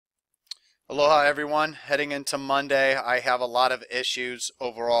Aloha everyone. Heading into Monday, I have a lot of issues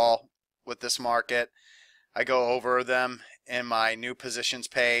overall with this market. I go over them in my new positions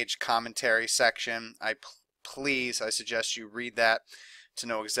page, commentary section. I suggest you read that to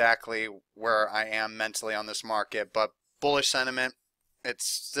know exactly where I am mentally on this market. But bullish sentiment, it's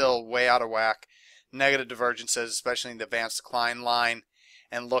still way out of whack. Negative divergences, especially in the advanced decline line,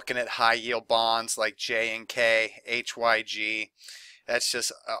 and looking at high yield bonds like J and K, HYG. That's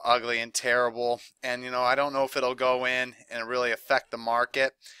just ugly and terrible. And, I don't know if it'll go in and really affect the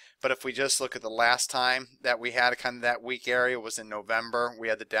market. But if we just look at the last time that we had kind of that weak area was in November. We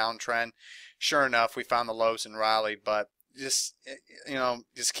had the downtrend. Sure enough, we found the lows and rallied. But just,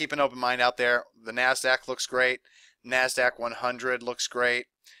 just keep an open mind out there. The NASDAQ looks great. NASDAQ 100 looks great.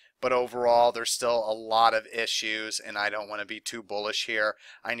 But overall, there's still a lot of issues, and I don't want to be too bullish here.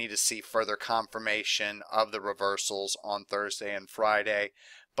 I need to see further confirmation of the reversals on Thursday and Friday.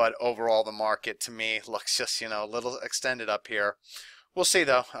 But overall, the market, to me, looks just, a little extended up here. We'll see,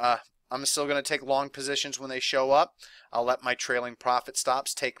 though. I'm still going to take long positions when they show up. I'll let my trailing profit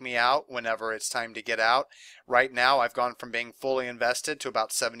stops take me out whenever it's time to get out. Right now, I've gone from being fully invested to about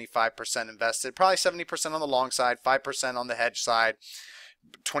 75% invested. Probably 70% on the long side, 5% on the hedge side.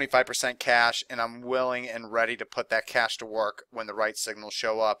 25% cash, and I'm willing and ready to put that cash to work when the right signals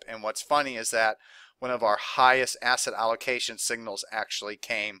show up. And what's funny is that one of our highest asset allocation signals actually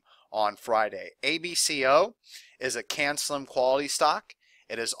came on Friday. ABCO is a CanSlim quality stock.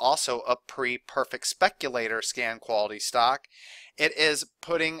 It is also a pre-perfect speculator scan quality stock. It is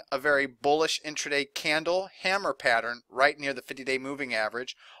putting a very bullish intraday candle hammer pattern right near the 50-day moving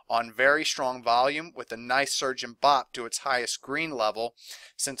average on very strong volume with a nice surge in BOP to its highest green level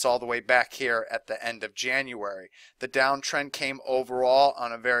since all the way back here at the end of January. The downtrend came overall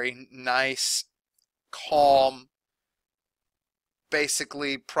on a very nice, calm,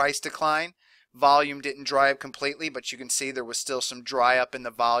 basically price decline. Volume didn't dry up completely, but you can see there was still some dry up in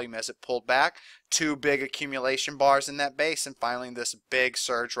the volume as it pulled back. Two big accumulation bars in that base, and finally this big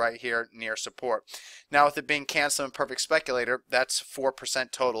surge right here near support. Now with it being CanSlim and Perfect Speculator, that's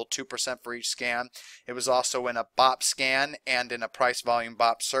 4% total, 2% for each scan. It was also in a BOP scan and in a price volume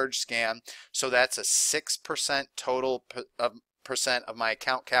BOP surge scan, so that's a 6% total percent of my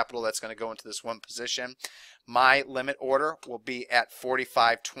account capital that's going to go into this one position. My limit order will be at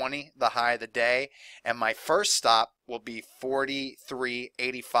 45.20, the high of the day, and my first stop will be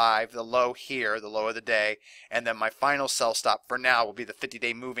 43.85, the low here, the low of the day, and then my final sell stop for now will be the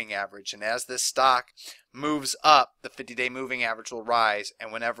 50-day moving average. And as this stock moves up, the 50-day moving average will rise,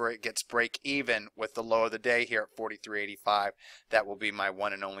 and whenever it gets break even with the low of the day here at 43.85, that will be my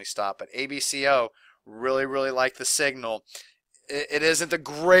one and only stop. But ABCO, really like the signal. It isn't the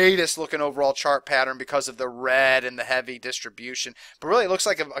greatest looking overall chart pattern because of the red and the heavy distribution, but really it looks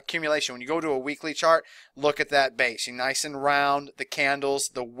like an accumulation. When you go to a weekly chart, look at that base. You're nice and round, the candles,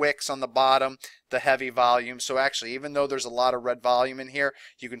 the wicks on the bottom, the heavy volume. So actually, even though there's a lot of red volume in here,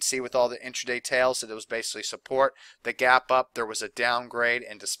 you can see with all the intraday tails that it was basically support. The gap up, there was a downgrade,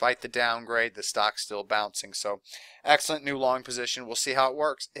 and despite the downgrade, the stock's still bouncing. So excellent new long position. We'll see how it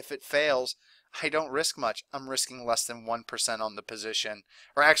works. If it fails, I don't risk much. I'm risking less than 1% on the position,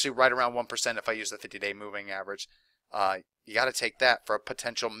 or actually right around 1% if I use the 50-day moving average. You got to take that for a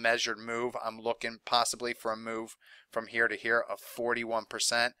potential measured move. I'm looking possibly for a move from here to here of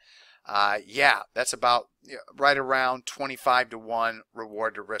 41%. Yeah, that's about right around 25-to-1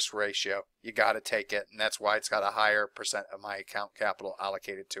 reward to risk ratio. You got to take it, and that's why it's got a higher percent of my account capital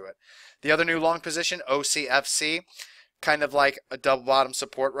allocated to it. The other new long position, OCFC. Kind of like a double bottom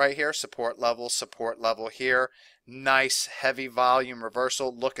support right here, support level here. Nice heavy volume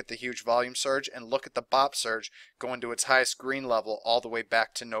reversal. Look at the huge volume surge and look at the BOP surge going to its highest green level all the way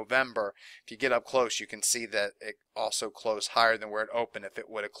back to November. If you get up close, you can see that it also closed higher than where it opened. If it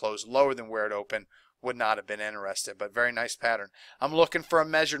would have closed lower than where it opened, would not have been interested, but very nice pattern. I'm looking for a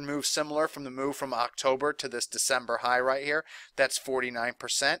measured move similar from the move from October to this December high right here. That's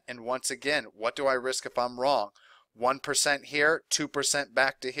 49%. And once again, what do I risk if I'm wrong? 1% here, 2%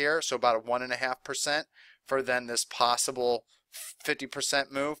 back to here, so about a 1.5% for then this possible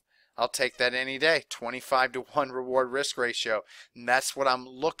 50% move. I'll take that any day. 25-to-1 reward risk ratio, and that's what I'm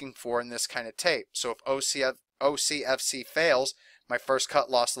looking for in this kind of tape. So if OCFC fails, my first cut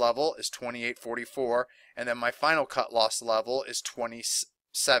loss level is 28.44, and then my final cut loss level is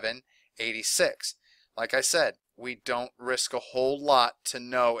 27.86. Like I said, we don't risk a whole lot to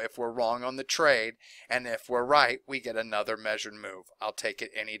know if we're wrong on the trade, and if we're right, we get another measured move. I'll take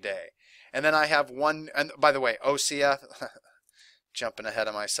it any day. And then I have one, and by the way, OCF, jumping ahead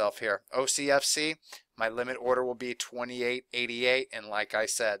of myself here. OCFC, my limit order will be 28.88, and like I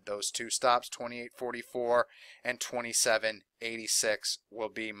said, those two stops, 28.44 and 27.86, will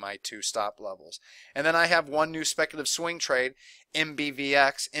be my two stop levels. And then I have one new speculative swing trade,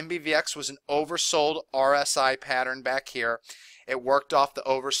 MBVX. MBVX was an oversold RSI pattern back here. It worked off the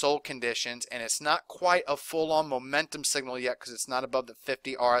oversold conditions, and it's not quite a full-on momentum signal yet because it's not above the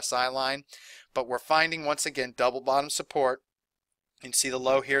 50 RSI line, but we're finding once again double bottom support. You can see the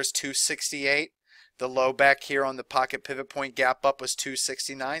low here is 268. The low back here on the pocket pivot point gap up was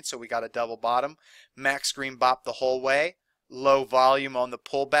 269, so we got a double bottom. Max green bop the whole way. Low volume on the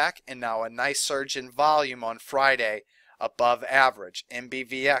pullback, and now a nice surge in volume on Friday above average.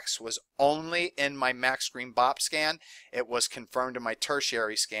 MBVX was only in my max green bop scan. It was confirmed in my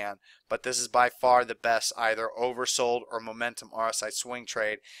tertiary scan, but this is by far the best either oversold or momentum RSI swing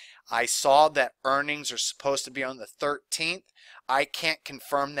trade. I saw that earnings are supposed to be on the 13th. I can't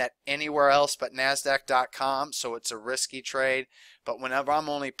confirm that anywhere else but NASDAQ.com, so it's a risky trade. But whenever I'm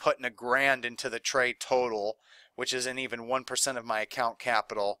only putting $1,000 into the trade total, which isn't even 1% of my account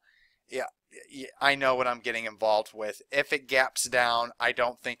capital, yeah, I know what I'm getting involved with. If it gaps down, I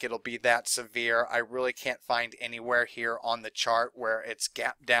don't think it'll be that severe. I really can't find anywhere here on the chart where it's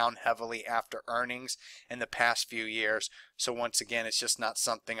gapped down heavily after earnings in the past few years. So once again, it's just not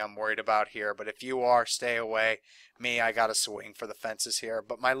something I'm worried about here. But if you are, stay away. Me, I got to swing for the fences here.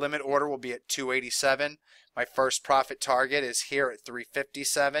 But my limit order will be at 287. My first profit target is here at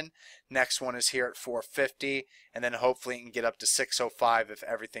 357. Next one is here at 450. And then hopefully it can get up to 605 if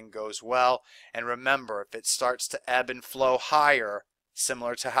everything goes well. And remember, if it starts to ebb and flow higher,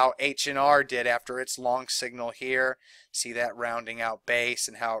 similar to how H&R did after its long signal here, see that rounding out base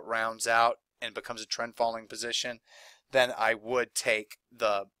and how it rounds out and becomes a trend following position, then I would take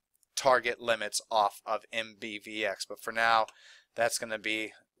the target limits off of MBVX. But for now, that's going to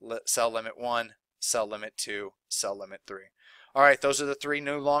be sell limit 1, sell limit 2, sell limit 3. All right, those are the 3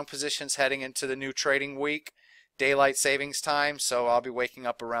 new long positions heading into the new trading week. Daylight savings time, so I'll be waking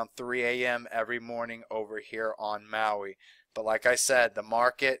up around 3 a.m. every morning over here on Maui. But like I said, the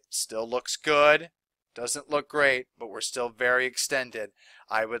market still looks good. Doesn't look great, but we're still very extended.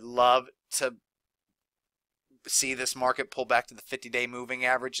 I would love to see this market pull back to the 50-day moving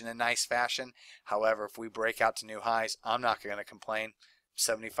average in a nice fashion. However, if we break out to new highs, I'm not going to complain.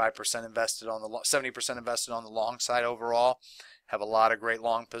 75% invested on the 70% invested on the long side overall. Have a lot of great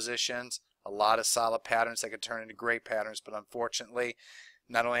long positions. A lot of solid patterns that could turn into great patterns, but unfortunately,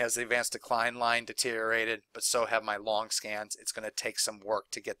 not only has the advanced decline line deteriorated, but so have my long scans. It's going to take some work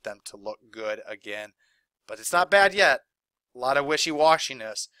to get them to look good again. But it's not bad yet. A lot of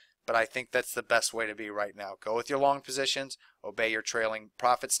wishy-washiness, but I think that's the best way to be right now. Go with your long positions, obey your trailing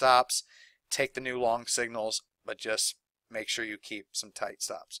profit stops, take the new long signals, but just make sure you keep some tight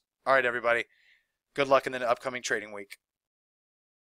stops. All right, everybody. Good luck in the upcoming trading week.